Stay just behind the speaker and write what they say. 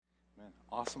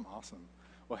Awesome, awesome.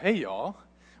 Well, hey, y'all.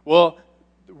 Well,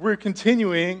 we're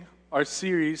continuing our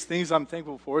series, Things I'm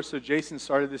Thankful For. So Jason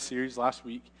started this series last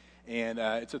week, and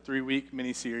it's a 3-week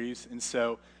mini-series. And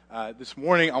so this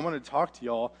morning, I want to talk to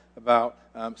y'all about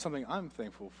something I'm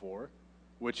thankful for,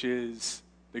 which is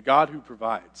the God who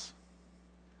provides.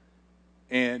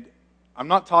 And I'm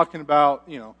not talking about,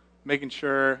 making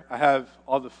sure I have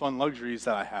all the fun luxuries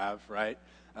that I have, right?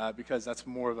 Because that's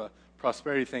more of a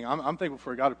prosperity thing. I'm thankful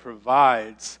for a God who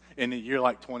provides in a year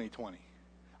like 2020.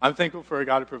 I'm thankful for a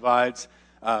God who provides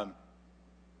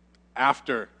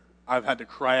after I've had to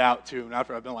cry out to Him,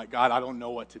 after I've been like, God, I don't know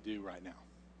what to do right now.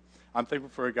 I'm thankful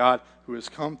for a God who has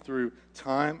come through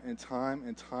time and time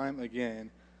and time again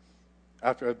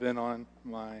after I've been on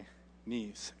my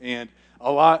knees. And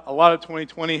a lot of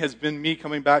 2020 has been me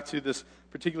coming back to this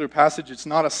particular passage. It's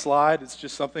not a slide. It's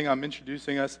just something I'm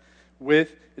introducing us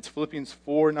with. It's Philippians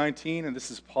 4:19, and this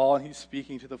is Paul, and he's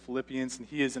speaking to the Philippians, and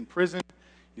he is in prison.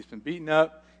 He's been beaten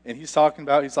up, and he's talking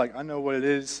about, he's like, I know what it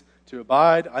is to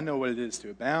abide. I know what it is to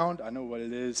abound. I know what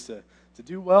it is to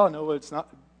do well. I know what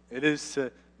it is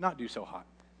to not do so hot.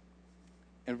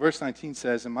 And verse 19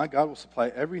 says, and my God will supply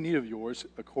every need of yours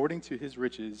according to His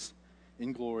riches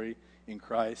in glory in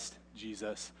Christ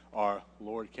Jesus our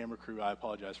Lord. Camera crew, I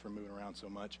apologize for moving around so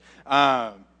much.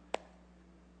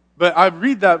 But I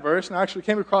read that verse, and I actually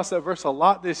came across that verse a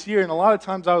lot this year, and a lot of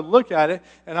times I would look at it,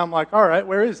 and I'm like, all right,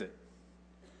 where is it?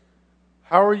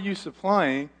 How are you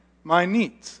supplying my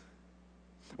needs?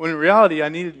 When in reality, I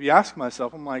needed to be asking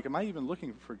myself, I'm like, am I even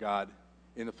looking for God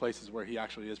in the places where He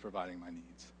actually is providing my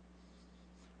needs?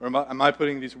 Or am I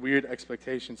putting these weird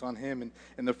expectations on Him?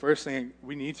 And the first thing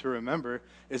we need to remember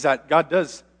is that God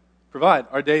does provide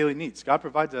our daily needs. God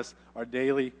provides us our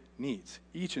daily needs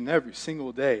each and every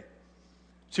single day.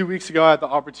 2 weeks ago, I had the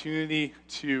opportunity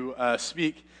to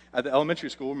speak at the elementary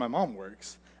school where my mom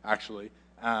works, actually.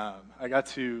 I got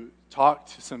to talk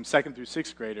to some 2nd through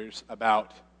 6th graders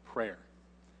about prayer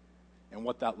and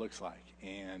what that looks like.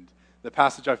 And the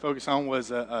passage I focused on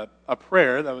was a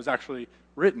prayer that was actually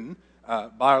written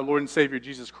by our Lord and Savior,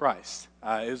 Jesus Christ.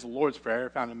 It is the Lord's Prayer,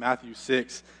 found in Matthew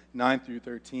 6, 9 through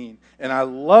 13. And I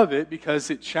love it because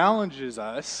it challenges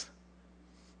us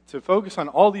to focus on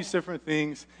all these different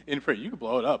things in prayer. You can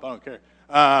blow it up, I don't care.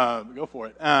 Go for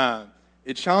it.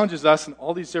 It challenges us in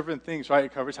all these different things, right?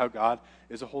 It covers how God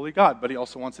is a holy God, but He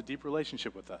also wants a deep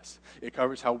relationship with us. It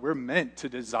covers how we're meant to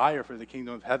desire for the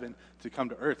kingdom of heaven to come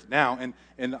to earth now.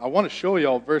 And I want to show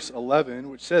y'all verse 11,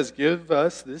 which says, give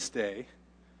us this day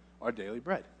our daily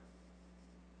bread.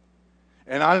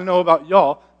 And I don't know about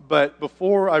y'all, but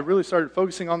before I really started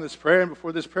focusing on this prayer, and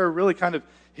before this prayer really kind of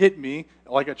hit me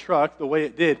like a truck the way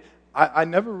it did, I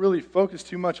never really focused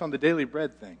too much on the daily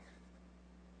bread thing.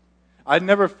 I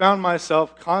never found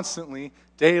myself constantly,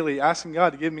 daily, asking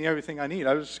God to give me everything I need.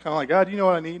 I was just kind of like, God, you know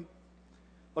what I need?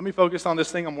 Let me focus on this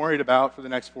thing I'm worried about for the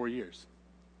next 4 years.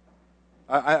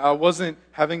 I wasn't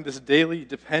having this daily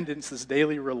dependence, this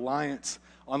daily reliance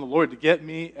on the Lord to get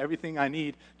me everything I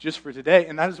need just for today.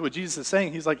 And that is what Jesus is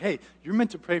saying. He's like, hey, you're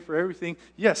meant to pray for everything.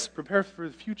 Yes, prepare for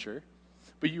the future.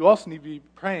 But you also need to be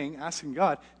praying, asking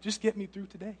God, just get me through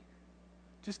today.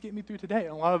 Just get me through today. And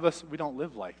a lot of us, we don't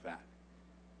live like that.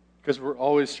 Because we're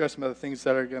always stressing about the things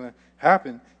that are going to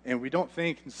happen. And we don't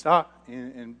think and stop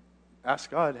and ask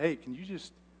God, hey, can you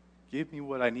just give me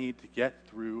what I need to get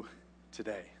through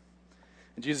today?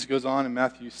 And Jesus goes on in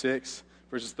Matthew 6,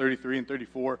 verses 33 and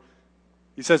 34.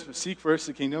 He says, but seek first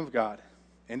the kingdom of God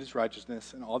and His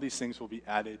righteousness, and all these things will be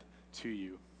added to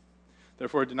you.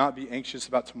 Therefore, do not be anxious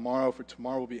about tomorrow, for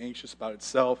tomorrow will be anxious about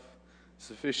itself.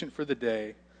 Sufficient for the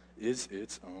day is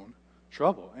its own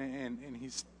trouble. And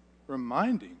He's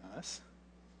reminding us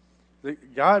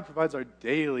that God provides our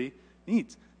daily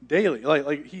needs. Daily.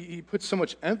 Like he puts so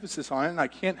much emphasis on it, and I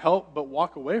can't help but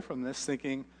walk away from this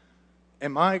thinking,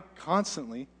 am I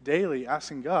constantly, daily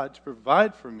asking God to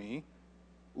provide for me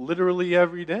literally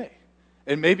every day?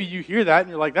 And maybe you hear that and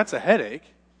you're like, that's a headache.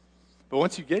 But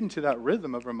once you get into that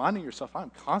rhythm of reminding yourself,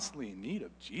 I'm constantly in need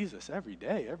of Jesus every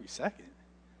day, every second,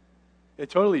 it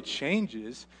totally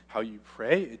changes how you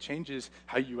pray. It changes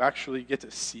how you actually get to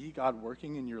see God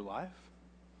working in your life.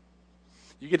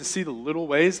 You get to see the little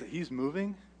ways that He's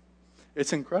moving.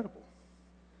 It's incredible.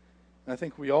 And I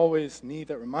think we always need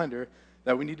that reminder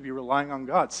that we need to be relying on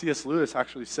God. C.S. Lewis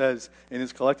actually says in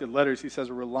his collected letters, he says,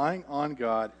 relying on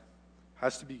God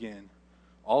has to begin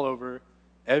all over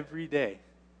every day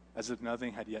as if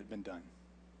nothing had yet been done.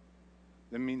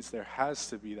 That means there has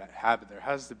to be that habit. There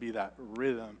has to be that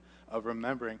rhythm of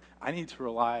remembering I need to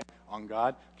rely on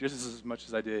God just as much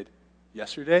as I did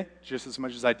yesterday, just as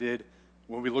much as I did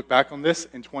when we look back on this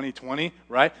in 2020,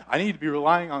 right, I need to be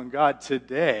relying on God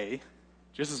today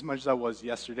just as much as I was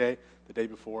yesterday, the day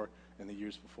before, and the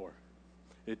years before.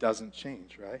 It doesn't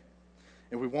change, right?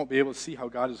 And we won't be able to see how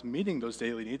God is meeting those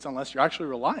daily needs unless you're actually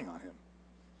relying on him.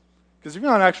 Because if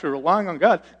you're not actually relying on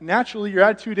God, naturally your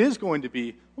attitude is going to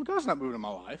be, well, God's not moving in my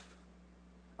life.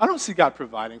 I don't see God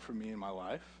providing for me in my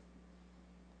life.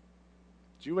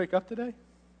 Did you wake up today?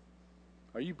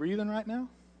 Are you breathing right now?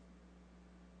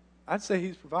 I'd say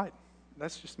he's providing.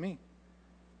 That's just me.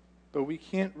 But we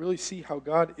can't really see how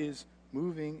God is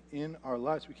moving in our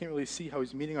lives. We can't really see how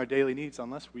he's meeting our daily needs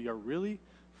unless we are really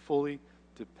fully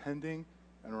depending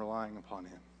and relying upon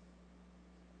him.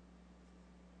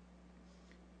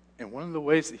 And one of the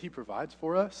ways that he provides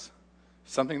for us,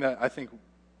 something that I think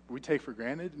we take for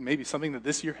granted, maybe something that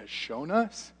this year has shown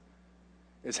us,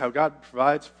 is how God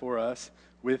provides for us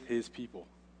with his people.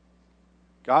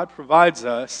 God provides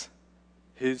us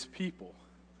his people.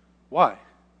 Why?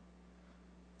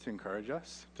 To encourage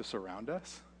us, to surround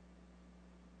us.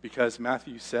 Because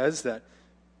Matthew says that,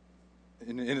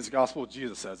 in his gospel,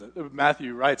 Jesus says it.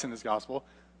 Matthew writes in his gospel,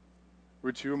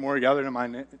 where two or more are gathered in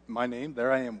my name,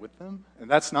 there I am with them. And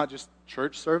that's not just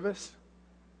church service.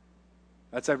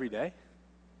 That's every day.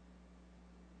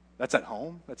 That's at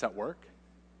home. That's at work.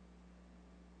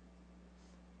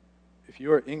 If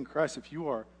you are in Christ, if you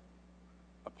are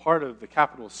a part of the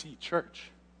capital C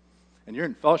church, and you're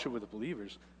in fellowship with the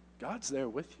believers, God's there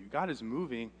with you. God is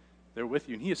moving there with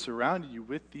you, and he has surrounded you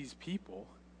with these people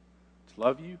to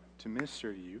love you, to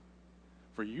minister to you,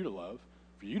 for you to love,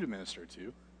 for you to minister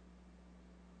to.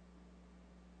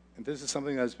 And this is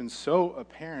something that has been so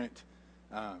apparent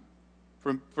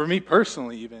for me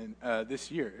personally even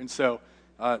this year. And so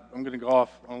I'm going to go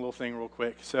off on a little thing real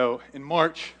quick. So in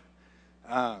March,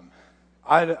 I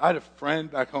had a friend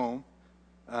back home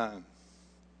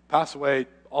pass away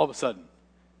all of a sudden.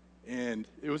 And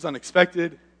it was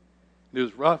unexpected. It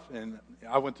was rough. And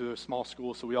I went to a small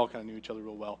school, so we all kind of knew each other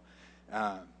real well.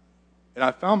 And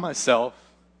I found myself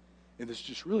in this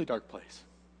just really dark place.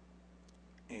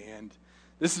 And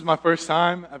this is my first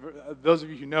time. Those of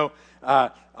you who know,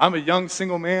 I'm a young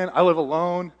single man. I live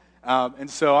alone. And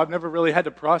so I've never really had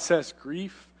to process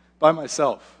grief by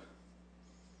myself.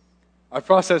 I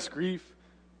processed grief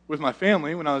with my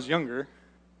family when I was younger.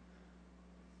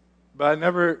 But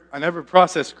I never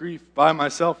processed grief by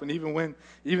myself. And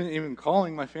even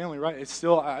calling my family, right, it's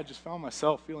still, I just found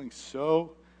myself feeling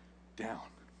so down.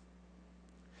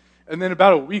 And then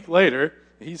about a week later,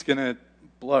 he's going to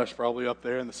blush probably up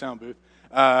there in the sound booth.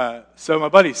 So my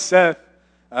buddy Seth,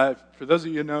 for those of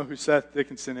you who know who Seth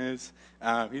Dickinson is,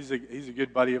 he's a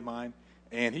good buddy of mine.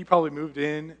 And he probably moved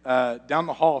in down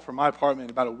the hall from my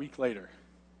apartment about a week later.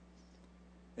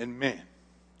 And man,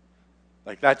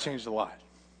 like that changed a lot.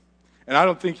 And I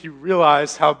don't think he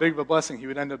realized how big of a blessing he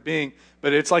would end up being.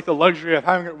 But it's like the luxury of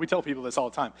having, we tell people this all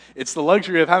the time, it's the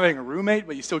luxury of having a roommate,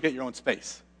 but you still get your own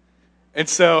space. And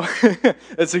so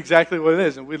that's exactly what it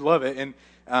is, and we love it. And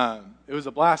it was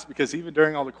a blast because even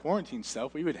during all the quarantine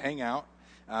stuff, we would hang out.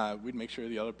 We'd make sure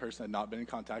the other person had not been in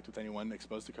contact with anyone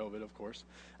exposed to COVID, of course.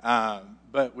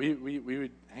 But we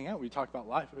would hang out. We'd talk about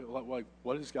life. Like,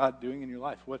 what is God doing in your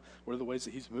life? What are the ways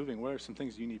that he's moving? What are some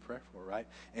things you need prayer for, right?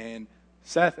 And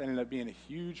Seth ended up being a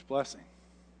huge blessing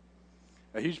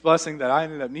that I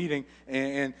ended up needing.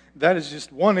 And that is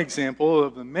just one example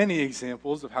of the many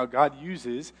examples of how God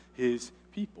uses his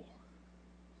people.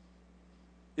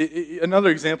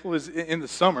 Another example is in the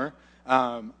summer,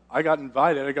 I got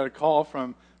a call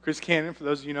from Chris Cannon, for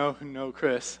those of you who know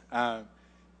Chris.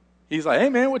 He's like, hey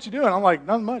man, what you doing? I'm like,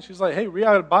 nothing much. He's like, hey, we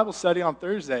got a Bible study on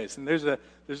Thursdays. And there's a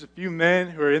few men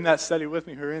who are in that study with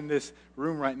me who are in this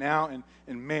room right now.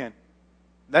 And man,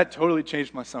 that totally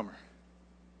changed my summer.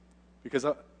 Because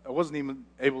I wasn't even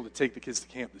able to take the kids to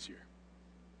camp this year.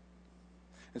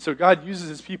 And so God uses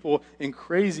his people in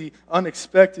crazy,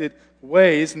 unexpected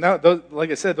ways. And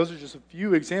like I said, those are just a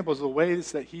few examples of the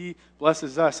ways that he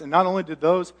blesses us. And not only did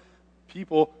those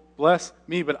people bless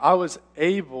me, but I was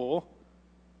able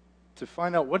to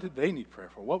find out what did they need prayer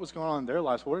for? What was going on in their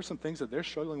lives? What are some things that they're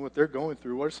struggling with, they're going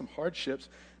through? What are some hardships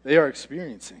they are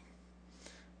experiencing?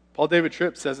 Paul David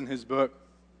Tripp says in his book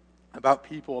about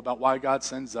people, about why God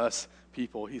sends us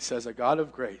people, he says, a God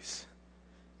of grace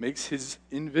makes his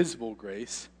invisible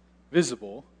grace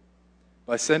visible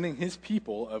by sending his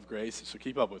people of grace. So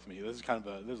keep up with me. This is kind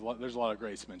of there's a lot of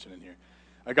grace mentioned in here.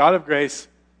 A God of grace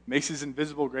makes his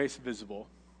invisible grace visible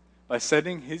by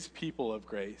sending his people of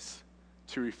grace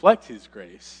to reflect his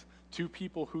grace to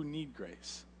people who need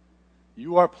grace.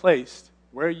 You are placed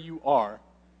where you are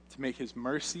to make his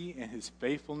mercy and his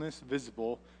faithfulness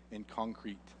visible in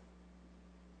concrete.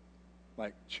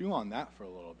 Like, chew on that for a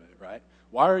little bit, right?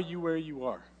 Why are you where you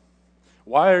are?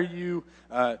 Why are you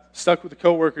stuck with the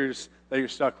coworkers that you're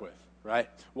stuck with, right?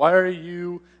 Why are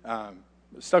you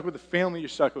stuck with the family you're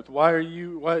stuck with? Why are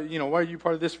you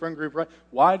part of this friend group, right?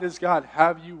 Why does God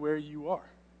have you where you are?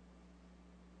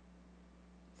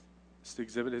 It's to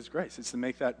exhibit His grace. It's to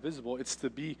make that visible. It's to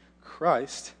be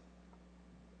Christ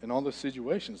in all those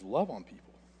situations. Love on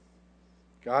people.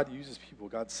 God uses people.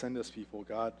 God sends us people.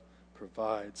 God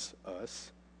provides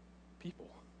us people.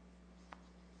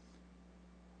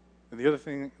 And the other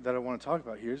thing that I want to talk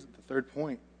about here is the third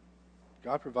point.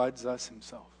 God provides us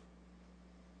Himself.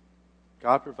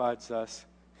 God provides us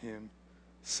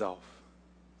Himself.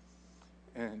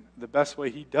 And the best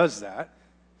way He does that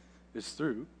is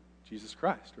through Jesus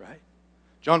Christ, right?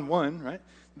 John 1, right?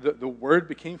 The Word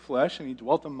became flesh and He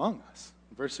dwelt among us.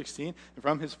 Verse 16, and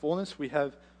from His fullness we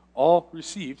have all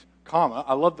received, comma,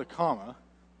 I love the comma.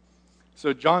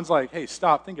 So John's like, hey,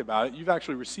 stop, think about it. You've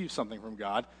actually received something from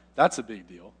God. That's a big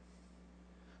deal.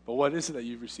 But what is it that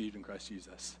you've received in Christ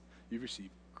Jesus? You've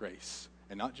received grace.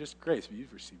 And not just grace, but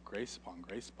you've received grace upon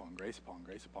grace upon grace upon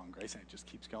grace upon grace, and it just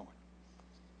keeps going.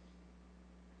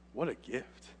 What a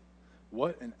gift.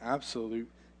 What an absolute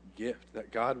gift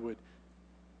that God would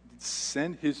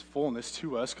send His fullness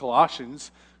to us. Colossians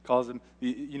calls Him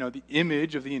the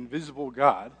image of the invisible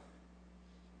God,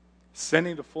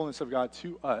 sending the fullness of God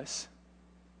to us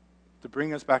to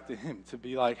bring us back to Him, to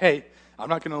be like, hey, I'm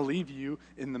not going to leave you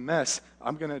in the mess.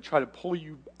 I'm going to try to pull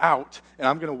you out, and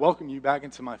I'm going to welcome you back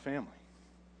into my family.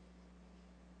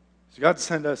 So God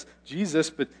sent us Jesus,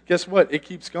 but guess what? It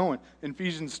keeps going. In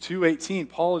Ephesians 2:18,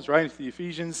 Paul is writing to the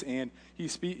Ephesians, and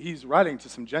he's writing to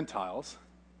some Gentiles.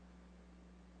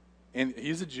 And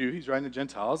he's a Jew. He's writing to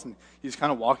Gentiles, and he's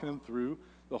kind of walking them through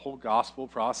the whole gospel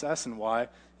process and why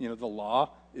the law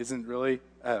isn't really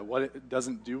what it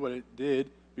doesn't do what it did,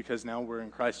 because now we're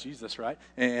in Christ Jesus, right?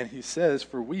 And he says,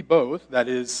 for we both, that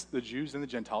is the Jews and the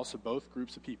Gentiles, so both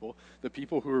groups of people, the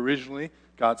people who were originally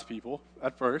God's people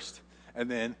at first, and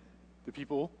then the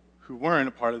people who weren't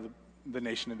a part of the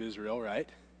nation of Israel, right?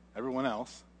 Everyone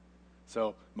else.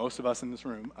 So most of us in this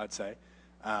room, I'd say.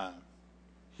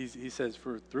 He says,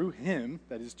 for through Him,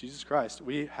 that is Jesus Christ,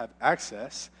 we have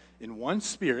access in one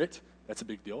Spirit, that's a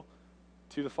big deal,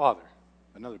 to the Father,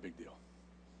 another big deal.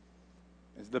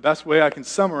 And the best way I can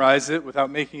summarize it without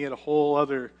making it a whole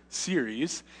other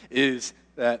series is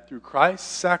that through Christ's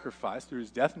sacrifice, through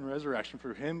His death and resurrection,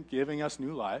 for Him giving us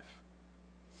new life,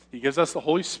 He gives us the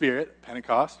Holy Spirit,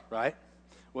 Pentecost, right?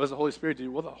 What does the Holy Spirit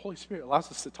do? Well, the Holy Spirit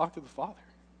allows us to talk to the Father.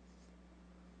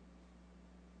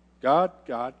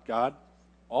 God,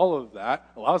 all of that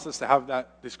allows us to have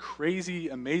this crazy,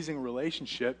 amazing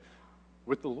relationship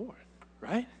with the Lord,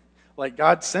 right? Like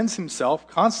God sends Himself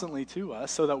constantly to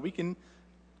us so that we can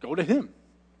go to Him.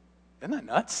 Isn't that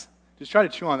nuts? Just try to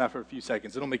chew on that for a few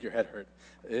seconds. It'll make your head hurt.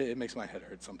 It makes my head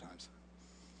hurt sometimes.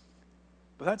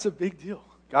 But that's a big deal.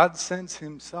 God sends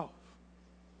Himself.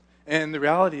 And the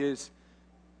reality is,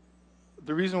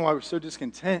 the reason why we're so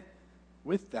discontent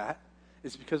with that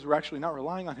is because we're actually not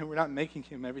relying on Him. We're not making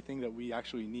Him everything that we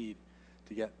actually need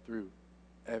to get through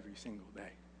every single day.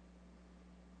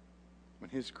 When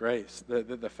His grace,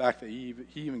 the fact that He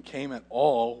even came at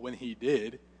all when He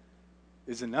did,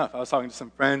 is enough. I was talking to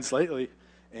some friends lately,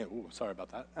 and sorry about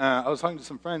that. I was talking to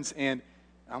some friends, and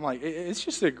I'm like, it's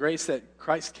just a grace that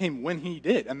Christ came when He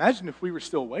did. Imagine if we were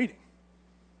still waiting.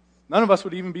 None of us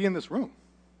would even be in this room.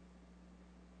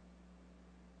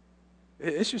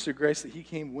 It's just a grace that He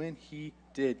came when He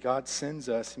did. God sends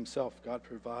us Himself. God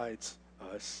provides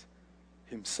us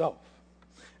Himself.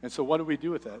 And so what do we do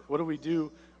with that? What do we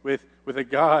do with a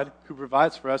God who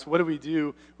provides for us? What do we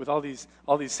do with all these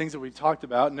things that we've talked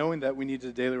about, knowing that we need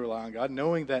to daily rely on God,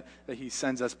 knowing that He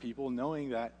sends us people, knowing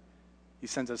that He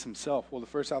sends us Himself? Well, the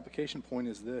first application point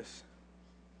is this.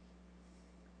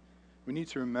 We need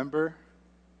to remember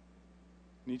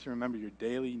your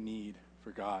daily need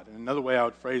for God. And another way I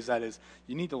would phrase that is,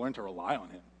 you need to learn to rely on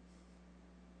Him.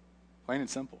 Plain and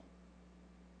simple.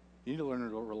 You need to learn to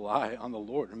rely on the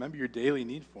Lord. Remember your daily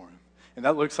need for Him. And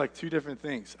that looks like two different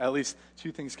things. At least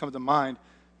two things come to mind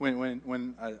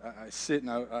when I sit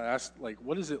and I ask, like,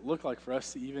 what does it look like for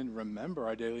us to even remember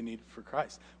our daily need for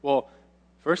Christ? Well,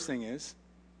 first thing is,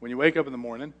 when you wake up in the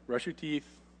morning, brush your teeth,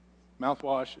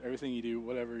 mouthwash, everything you do,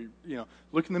 whatever,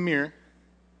 look in the mirror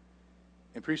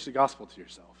and preach the gospel to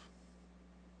yourself.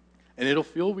 And it'll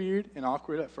feel weird and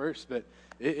awkward at first, but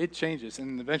it changes.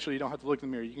 And eventually you don't have to look in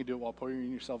the mirror. You can do it while pouring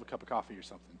yourself a cup of coffee or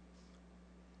something.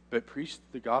 But preach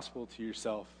the gospel to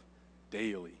yourself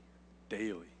daily.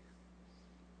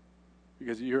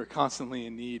 Because you're constantly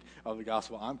in need of the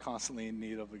gospel. I'm constantly in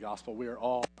need of the gospel. We are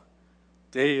all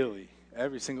daily,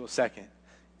 every single second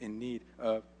in need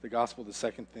of the gospel. The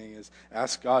second thing is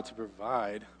ask God to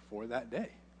provide for that day.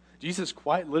 Jesus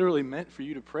quite literally meant for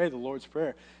you to pray the Lord's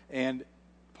Prayer. And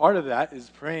part of that is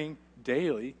praying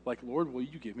daily, like, Lord, will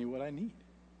you give me what I need?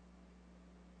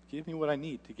 Give me what I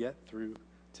need to get through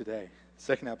today.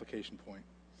 Second application point.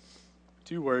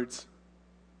 2 words,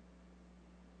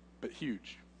 but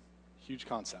huge. Huge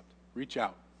concept. Reach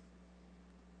out.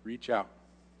 Reach out.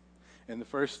 And the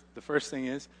first thing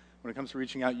is, when it comes to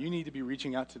reaching out, you need to be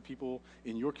reaching out to people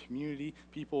in your community,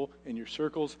 people in your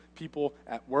circles, people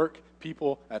at work,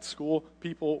 people at school,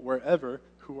 people wherever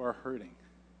who are hurting.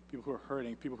 People who are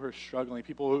hurting, people who are struggling,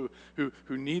 people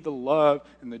who need the love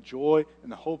and the joy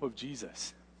and the hope of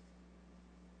Jesus.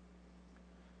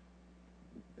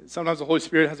 Sometimes the Holy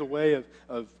Spirit has a way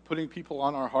of putting people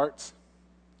on our hearts,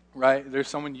 right? There's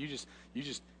someone you just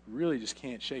really just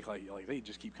can't shake, like they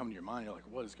just keep coming to your mind. You're like,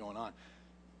 what is going on?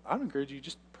 I would encourage you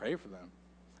just pray for them.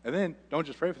 And then don't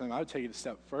just pray for them. I would take it a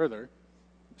step further,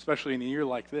 especially in a year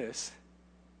like this.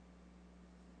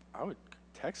 I would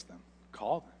text them,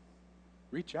 call them,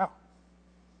 reach out.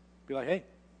 Be like, hey,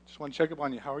 just want to check up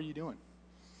on you. How are you doing?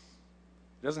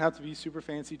 It doesn't have to be super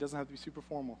fancy. It doesn't have to be super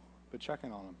formal. But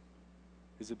checking on them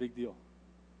is a big deal.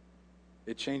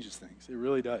 It changes things. It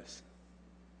really does.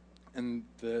 And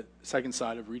the second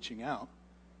side of reaching out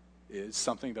is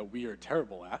something that we are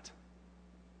terrible at.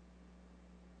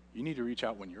 You need to reach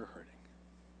out when you're hurting.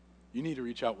 You need to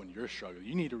reach out when you're struggling.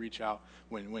 You need to reach out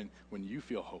when you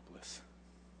feel hopeless.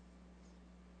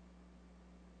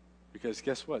 Because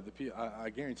guess what? I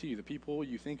guarantee you, the people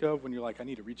you think of when you're like, I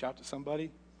need to reach out to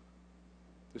somebody,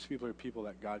 those people are people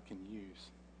that God can use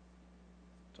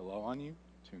to love on you,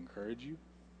 to encourage you,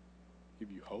 give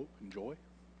you hope and joy,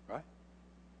 right?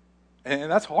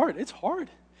 And that's hard. It's hard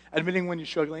admitting when you're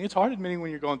struggling. It's hard admitting when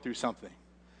you're going through something.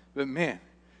 But man,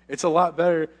 it's a lot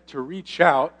better to reach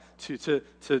out, to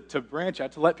branch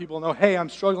out, to let people know, hey, I'm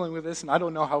struggling with this and I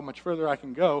don't know how much further I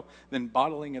can go, than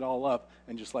bottling it all up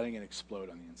and just letting it explode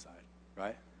on the inside,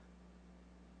 right?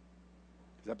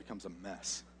 Because that becomes a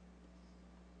mess.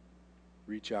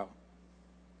 Reach out.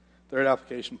 Third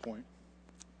application point.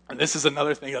 And this is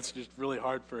another thing that's just really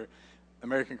hard for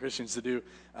American Christians to do.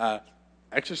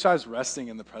 Exercise resting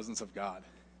in the presence of God.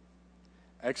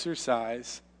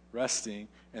 Exercise resting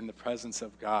in the presence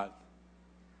of God.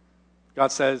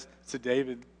 God says to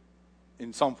David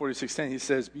in Psalm 46:10, he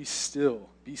says, be still,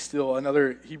 be still.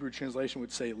 Another Hebrew translation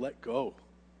would say, let go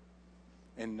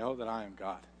and know that I am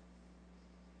God.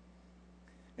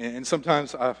 And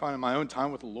sometimes I find in my own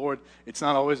time with the Lord, it's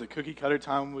not always a cookie cutter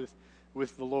time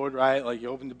with the Lord, right? Like you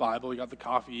open the Bible, you got the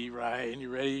coffee, right? And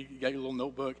you're ready, you got your little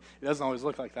notebook. It doesn't always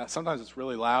look like that. Sometimes it's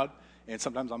really loud, and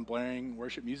sometimes I'm blaring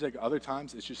worship music. Other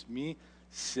times it's just me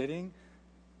sitting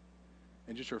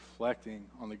and just reflecting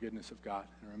on the goodness of God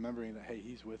and remembering that, hey,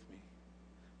 he's with me.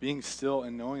 Being still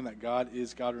and knowing that God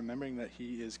is God, remembering that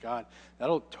he is God,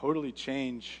 that'll totally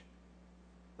change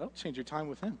your time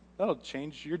with him. That'll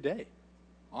change your day,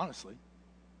 honestly.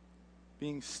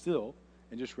 Being still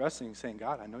and just resting and saying,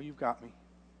 God, I know you've got me.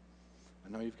 I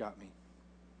know you've got me.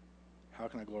 How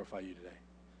can I glorify you today?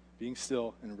 Being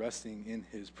still and resting in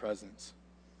his presence.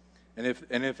 And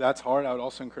if that's hard, I would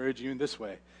also encourage you in this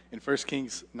way. In 1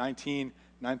 Kings 19,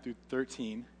 9 through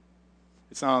 13,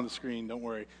 it's not on the screen, don't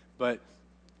worry, but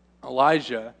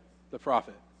Elijah, the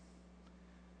prophet,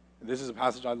 and this is a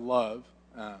passage I love,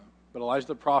 but Elijah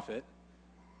the prophet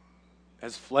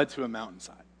has fled to a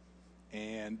mountainside.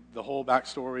 And the whole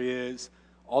backstory is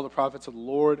all the prophets of the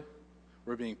Lord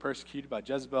were being persecuted by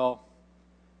Jezebel,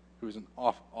 who was an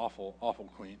awful, awful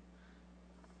queen,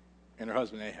 and her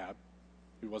husband Ahab,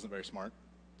 who wasn't very smart.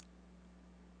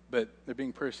 But they're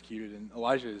being persecuted, and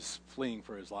Elijah is fleeing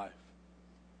for his life.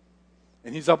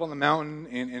 And he's up on the mountain,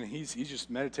 and he's just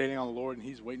meditating on the Lord, and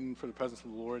he's waiting for the presence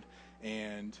of the Lord.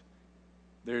 And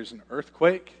there's an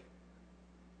earthquake,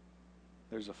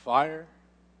 there's a fire,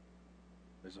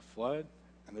 there's a flood,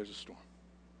 and there's a storm.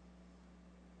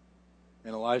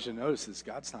 And Elijah notices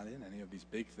God's not in any of these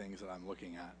big things that I'm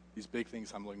looking at, these big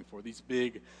things I'm looking for, these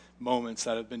big moments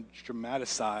that have been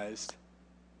dramatized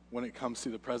when it comes to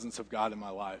the presence of God in my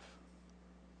life.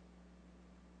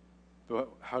 But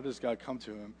how does God come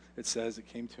to him? It says it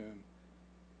came to him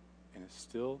in a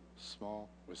still, small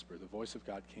whisper. The voice of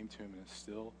God came to him in a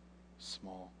still,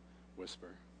 small whisper.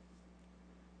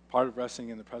 Part of resting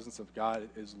in the presence of God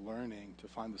is learning to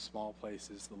find the small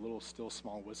places, the little, still,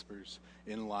 small whispers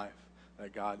in life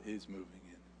that God is moving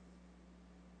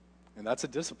in. And that's a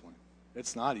discipline.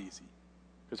 It's not easy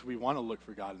because we want to look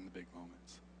for God in the big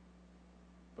moments.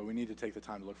 But we need to take the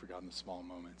time to look for God in the small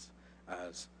moments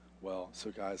as well. So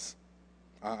guys,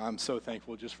 I'm so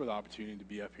thankful just for the opportunity to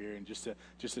be up here and just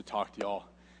to talk to y'all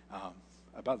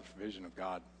about the provision of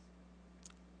God.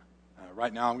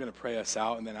 Right now, I'm going to pray us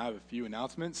out, and then I have a few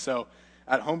announcements. So,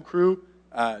 at Home Crew,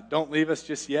 don't leave us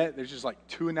just yet. There's just like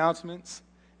 2 announcements,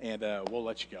 and we'll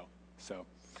let you go. So,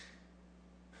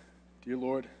 dear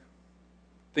Lord,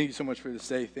 thank you so much for this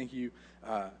day. Thank you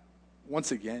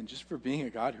once again just for being a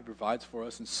God who provides for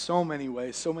us in so many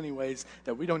ways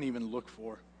that we don't even look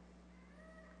for.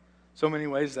 So many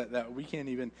ways that we can't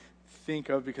even think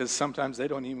of because sometimes they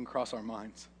don't even cross our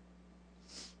minds.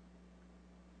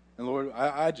 And Lord,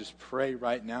 I just pray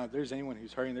right now, if there's anyone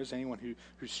who's hurting, there's anyone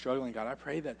who's struggling, God, I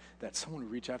pray that someone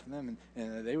would reach out to them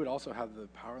and they would also have the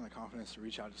power and the confidence to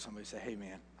reach out to somebody and say, hey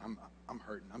man, I'm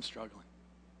hurting, I'm struggling.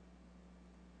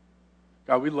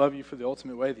 God, we love you for the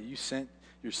ultimate way that you sent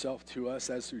yourself to us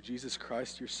as through Jesus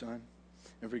Christ, your Son,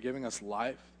 and for giving us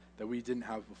life that we didn't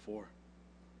have before.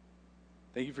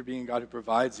 Thank you for being a God who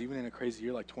provides even in a crazy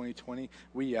year like 2020.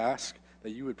 We ask that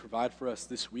you would provide for us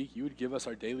this week. You would give us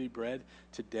our daily bread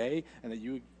today, and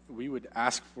that we would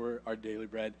ask for our daily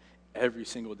bread every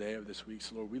single day of this week.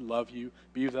 So, Lord, we love you.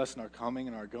 Be with us in our coming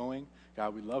and our going.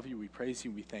 God, we love you. We praise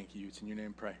you. We thank you. It's in your name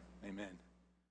we pray. Amen.